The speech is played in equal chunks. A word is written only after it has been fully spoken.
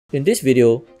In this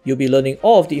video, you'll be learning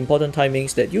all of the important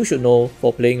timings that you should know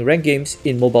for playing ranked games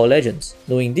in Mobile Legends.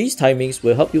 Knowing these timings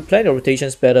will help you plan your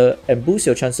rotations better and boost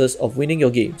your chances of winning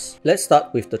your games. Let's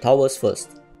start with the towers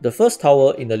first. The first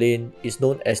tower in the lane is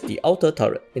known as the outer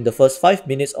turret. In the first 5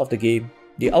 minutes of the game,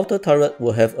 the outer turret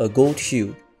will have a gold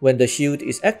shield. When the shield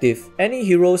is active, any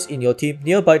heroes in your team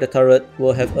nearby the turret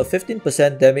will have a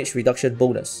 15% damage reduction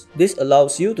bonus. This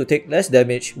allows you to take less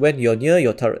damage when you're near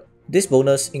your turret. This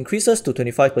bonus increases to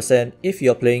 25% if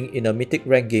you're playing in a mythic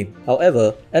rank game.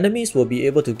 However, enemies will be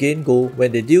able to gain gold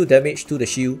when they deal damage to the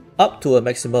shield up to a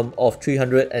maximum of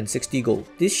 360 gold.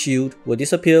 This shield will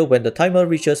disappear when the timer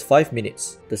reaches 5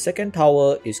 minutes. The second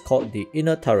tower is called the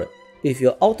inner turret. If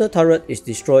your outer turret is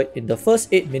destroyed in the first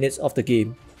 8 minutes of the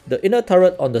game, the inner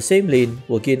turret on the same lane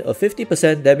will gain a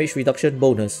 50% damage reduction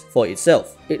bonus for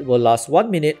itself. It will last 1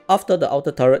 minute after the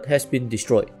outer turret has been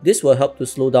destroyed. This will help to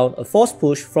slow down a forced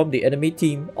push from the enemy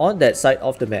team on that side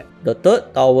of the map. The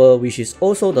third tower, which is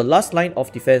also the last line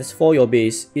of defense for your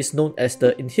base, is known as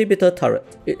the inhibitor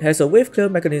turret. It has a wave clear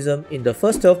mechanism in the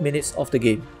first 12 minutes of the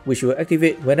game, which will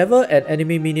activate whenever an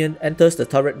enemy minion enters the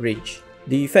turret range.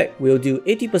 The effect will do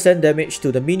 80% damage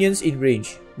to the minions in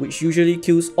range, which usually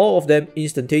kills all of them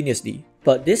instantaneously.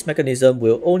 But this mechanism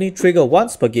will only trigger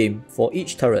once per game for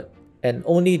each turret, and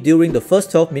only during the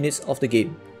first 12 minutes of the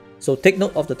game. So take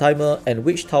note of the timer and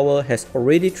which tower has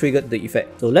already triggered the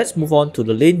effect. So let's move on to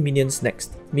the lane minions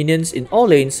next. Minions in all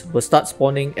lanes will start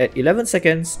spawning at 11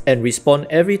 seconds and respawn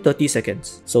every 30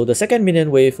 seconds. So the second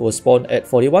minion wave will spawn at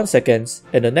 41 seconds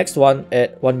and the next one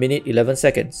at 1 minute 11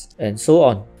 seconds, and so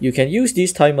on. You can use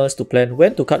these timers to plan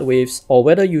when to cut waves or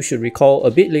whether you should recall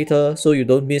a bit later so you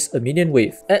don't miss a minion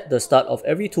wave. At the start of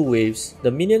every 2 waves,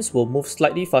 the minions will move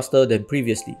slightly faster than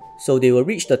previously, so they will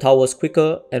reach the towers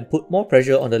quicker and put more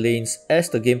pressure on the lanes as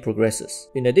the game progresses.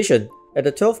 In addition, at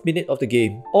the 12th minute of the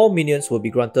game, all minions will be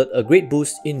granted a great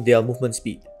boost in their movement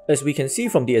speed. As we can see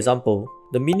from the example,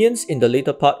 the minions in the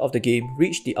later part of the game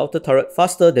reach the outer turret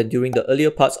faster than during the earlier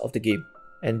parts of the game,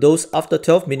 and those after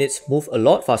 12 minutes move a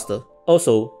lot faster.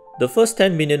 Also, the first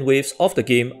 10 minion waves of the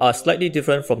game are slightly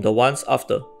different from the ones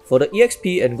after. For the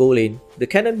EXP and Gold lane, the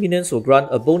cannon minions will grant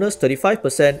a bonus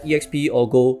 35% EXP or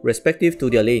Gold respective to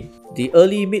their lane. The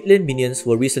early mid lane minions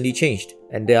were recently changed,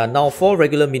 and there are now 4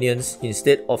 regular minions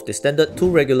instead of the standard 2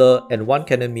 regular and 1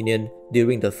 cannon minion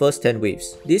during the first 10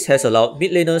 waves. This has allowed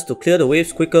mid laners to clear the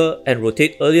waves quicker and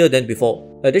rotate earlier than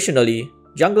before. Additionally,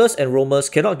 junglers and roamers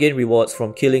cannot gain rewards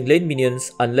from killing lane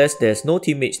minions unless there's no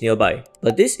teammates nearby,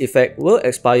 but this effect will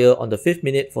expire on the 5th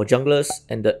minute for junglers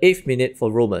and the 8th minute for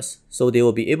roamers, so they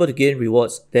will be able to gain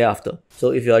rewards thereafter.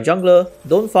 So if you are a jungler,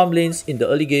 don't farm lanes in the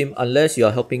early game unless you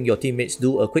are helping your teammates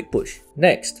do a quick push.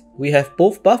 Next, we have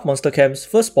both buff monster camps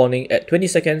first spawning at 20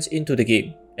 seconds into the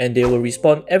game, and they will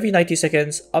respawn every 90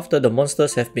 seconds after the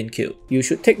monsters have been killed. You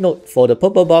should take note for the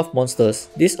purple buff monsters,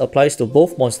 this applies to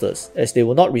both monsters as they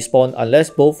will not respawn unless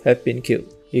both have been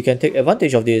killed. You can take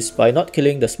advantage of this by not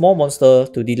killing the small monster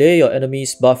to delay your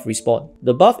enemy's buff respawn.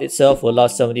 The buff itself will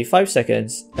last 75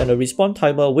 seconds and a respawn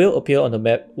timer will appear on the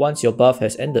map once your buff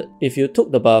has ended. If you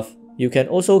took the buff, you can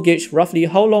also gauge roughly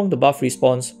how long the buff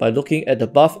respawns by looking at the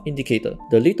buff indicator.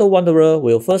 The Little Wanderer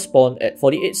will first spawn at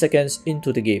 48 seconds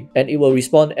into the game, and it will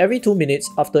respawn every 2 minutes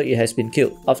after it has been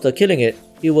killed. After killing it,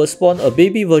 it will spawn a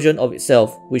baby version of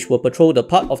itself, which will patrol the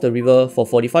part of the river for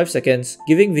 45 seconds,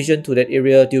 giving vision to that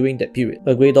area during that period.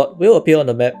 A grey dot will appear on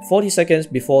the map 40 seconds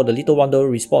before the Little Wanderer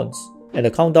respawns, and the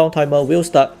countdown timer will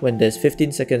start when there's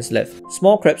 15 seconds left.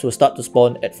 Small crabs will start to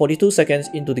spawn at 42 seconds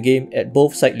into the game at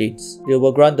both side lanes. They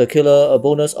will grant the killer a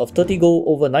bonus of 30 gold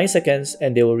over 9 seconds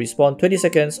and they will respawn 20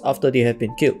 seconds after they have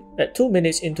been killed. At 2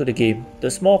 minutes into the game, the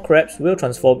small crabs will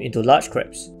transform into large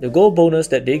crabs. The gold bonus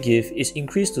that they give is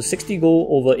increased to 60 gold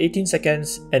over 18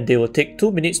 seconds and they will take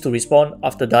 2 minutes to respawn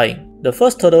after dying. The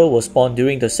first turtle will spawn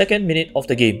during the 2nd minute of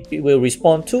the game. It will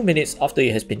respawn 2 minutes after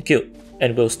it has been killed,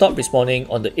 and will stop respawning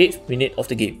on the 8th minute of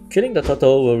the game. Killing the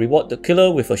turtle will reward the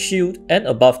killer with a shield and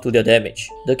a buff to their damage.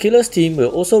 The killer's team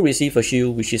will also receive a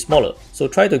shield which is smaller, so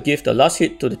try to give the last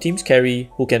hit to the team's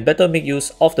carry who can better make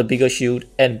use of the bigger shield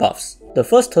and buffs. The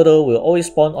first turtle will always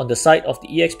spawn on the side of the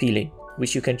EXP lane,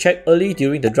 which you can check early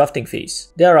during the drafting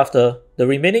phase. Thereafter, the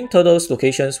remaining turtles'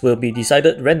 locations will be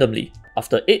decided randomly.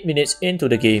 After 8 minutes into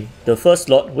the game, the first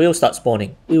slot will start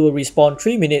spawning. It will respawn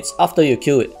 3 minutes after you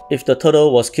kill it. If the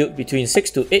turtle was killed between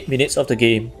 6 to 8 minutes of the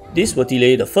game, this will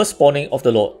delay the first spawning of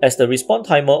the lot, as the respawn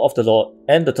timer of the lot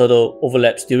and the turtle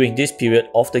overlaps during this period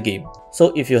of the game.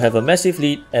 So if you have a massive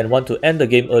lead and want to end the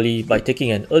game early by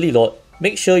taking an early lot,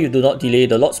 make sure you do not delay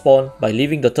the lot spawn by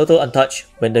leaving the turtle untouched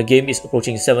when the game is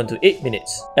approaching 7 to 8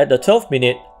 minutes. At the 12th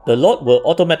minute, the Lord will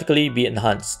automatically be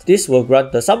enhanced. This will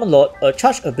grant the Summon Lord a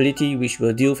charge ability which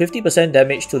will deal 50%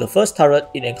 damage to the first turret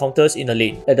it encounters in a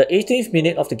lane. At the 18th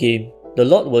minute of the game, the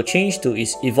Lord will change to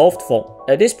its evolved form.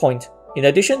 At this point, in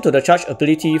addition to the charge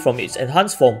ability from its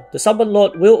enhanced form, the Summon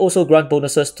Lord will also grant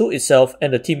bonuses to itself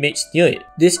and the teammates near it.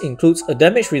 This includes a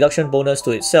damage reduction bonus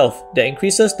to itself that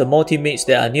increases the more teammates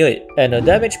that are near it, and a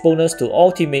damage bonus to all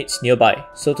teammates nearby.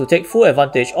 So to take full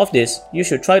advantage of this, you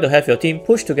should try to have your team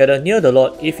push together near the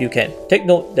Lord if you can. Take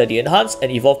note that the enhanced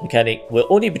and evolved mechanic will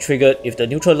only be triggered if the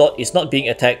neutral Lord is not being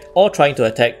attacked or trying to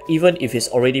attack, even if it's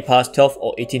already past 12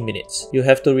 or 18 minutes. You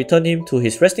have to return him to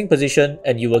his resting position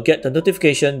and you will get the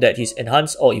notification that he's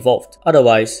enhanced or evolved.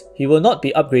 Otherwise, he will not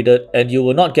be upgraded and you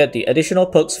will not get the additional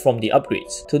perks from the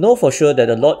upgrades. To know for sure that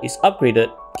the Lord is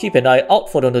upgraded, keep an eye out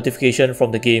for the notification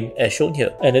from the game as shown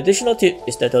here. An additional tip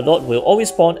is that the Lord will always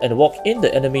spawn and walk in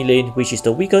the enemy lane which is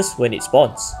the weakest when it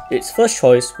spawns. Its first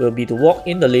choice will be to walk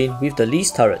in the lane with the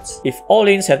least turrets. If all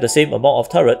lanes have the same amount of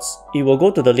turrets, it will go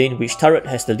to the lane which turret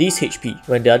has the least HP.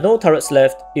 When there are no turrets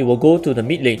left, it will go to the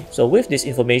mid lane. So with this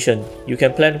information, you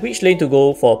can plan which lane to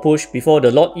go for a push before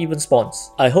the Lord even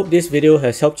spawns. I hope this video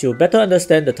has helped you better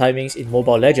understand the timings in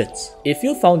Mobile Legends. If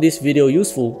you found this video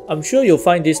useful, I'm sure you'll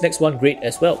find this next one great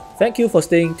as well. Thank you for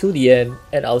staying to the end,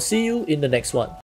 and I'll see you in the next one.